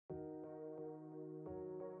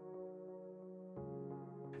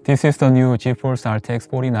This is the new GeForce RTX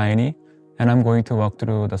 4090, and I'm going to walk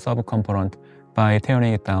through the subcomponent by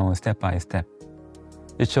tearing it down step by step.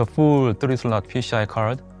 It's a full 3-slot PCI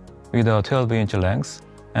card with a 12-inch length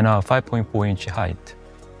and a 5.4-inch height.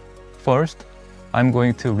 First, I'm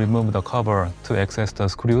going to remove the cover to access the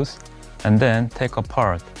screws and then take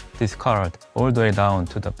apart this card all the way down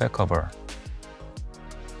to the back cover.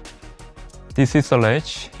 This is the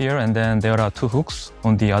latch here, and then there are 2 hooks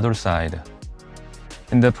on the other side.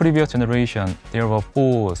 In the previous generation, there were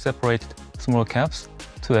 4 separated small caps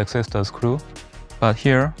to access the screw, but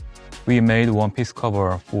here we made one-piece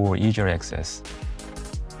cover for easier access.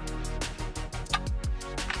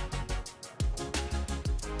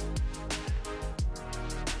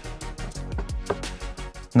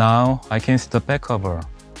 Now I can see the back cover.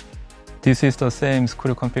 This is the same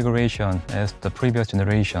screw configuration as the previous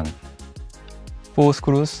generation. 4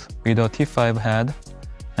 screws with a T5 head,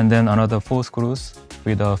 and then another 4 screws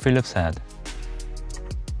with a Phillips head.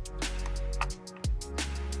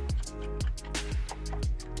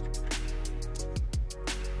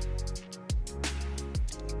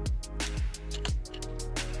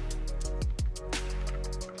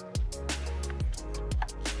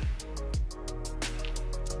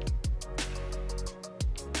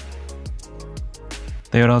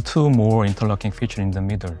 There are 2 more interlocking features in the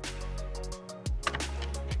middle.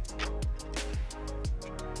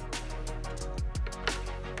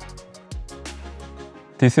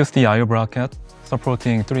 This is the I/O bracket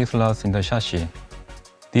supporting 3 slots in the chassis.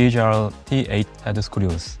 These are T8 head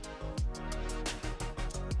screws.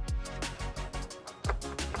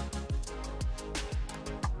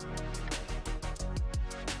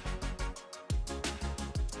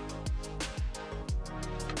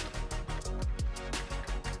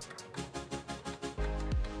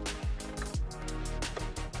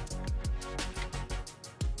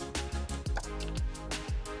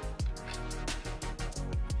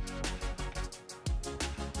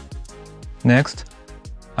 Next,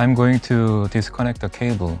 I'm going to disconnect the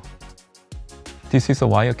cable. This is a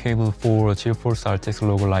wire cable for GeForce RTX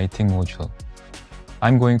logo lighting module.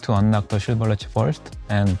 I'm going to unlock the silver latch first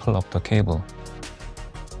and pull up the cable.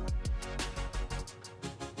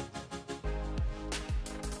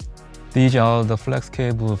 These are the flex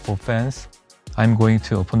cable for fans. I'm going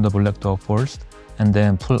to open the black door first and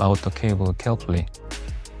then pull out the cable carefully.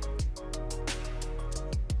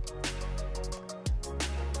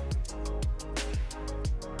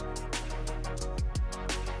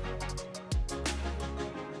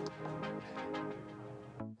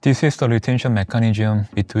 This is the retention mechanism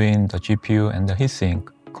between the GPU and the heatsink,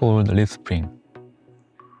 called leaf spring.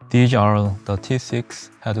 These are the T6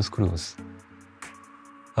 head screws.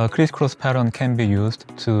 A crisscross pattern can be used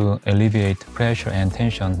to alleviate pressure and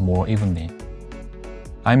tension more evenly.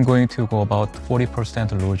 I'm going to go about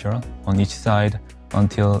 40% looser on each side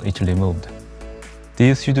until it's removed.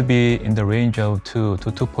 These should be in the range of 2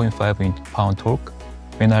 to 2.5 pound torque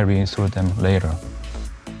when I reinstall them later.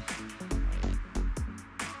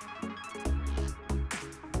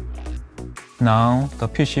 Now, the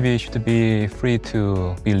PCB should be free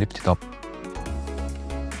to be lifted up.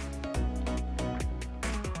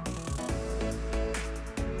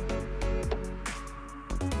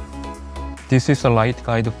 This is a light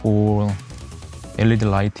guide for LED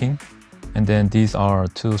lighting, and then these are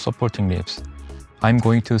 2 supporting leaves. I'm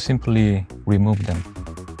going to simply remove them.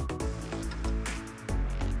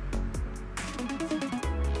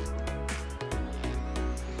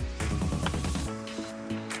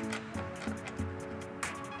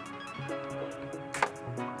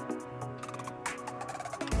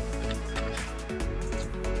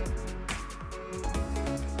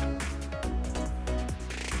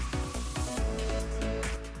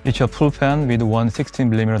 It's a full fan with one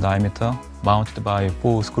 16mm diameter mounted by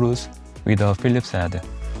 4 screws with a Phillips head.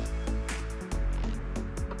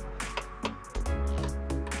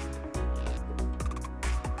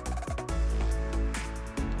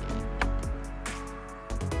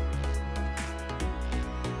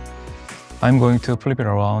 I'm going to flip it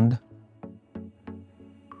around.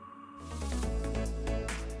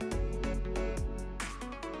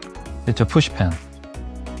 It's a push pan.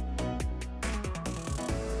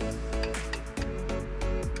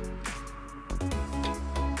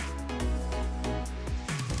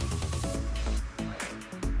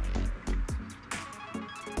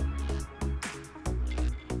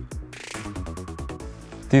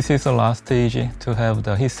 This is the last stage to have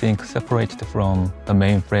the heatsink separated from the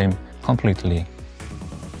main frame completely.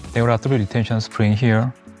 There are 3 retention springs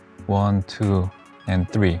here, 1, 2, and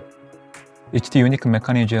 3. It's the unique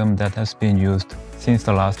mechanism that has been used since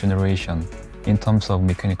the last generation in terms of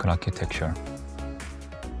mechanical architecture.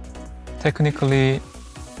 Technically,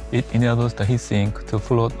 it enables the heatsink to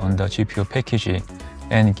float on the GPU package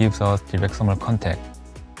and gives us direct thermal contact,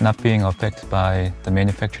 not being affected by the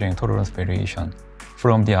manufacturing tolerance variation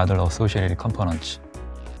from the other associated components.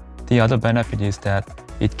 The other benefit is that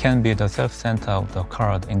it can be the self-center of the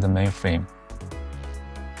card in the mainframe.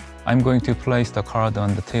 I'm going to place the card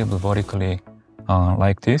on the table vertically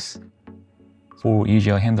like this for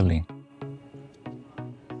easier handling.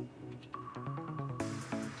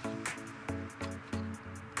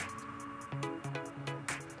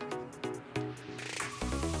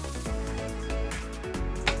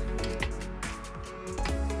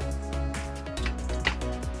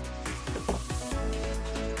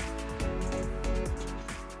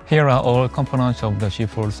 Here are all components of the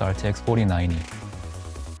GeForce RTX 4090.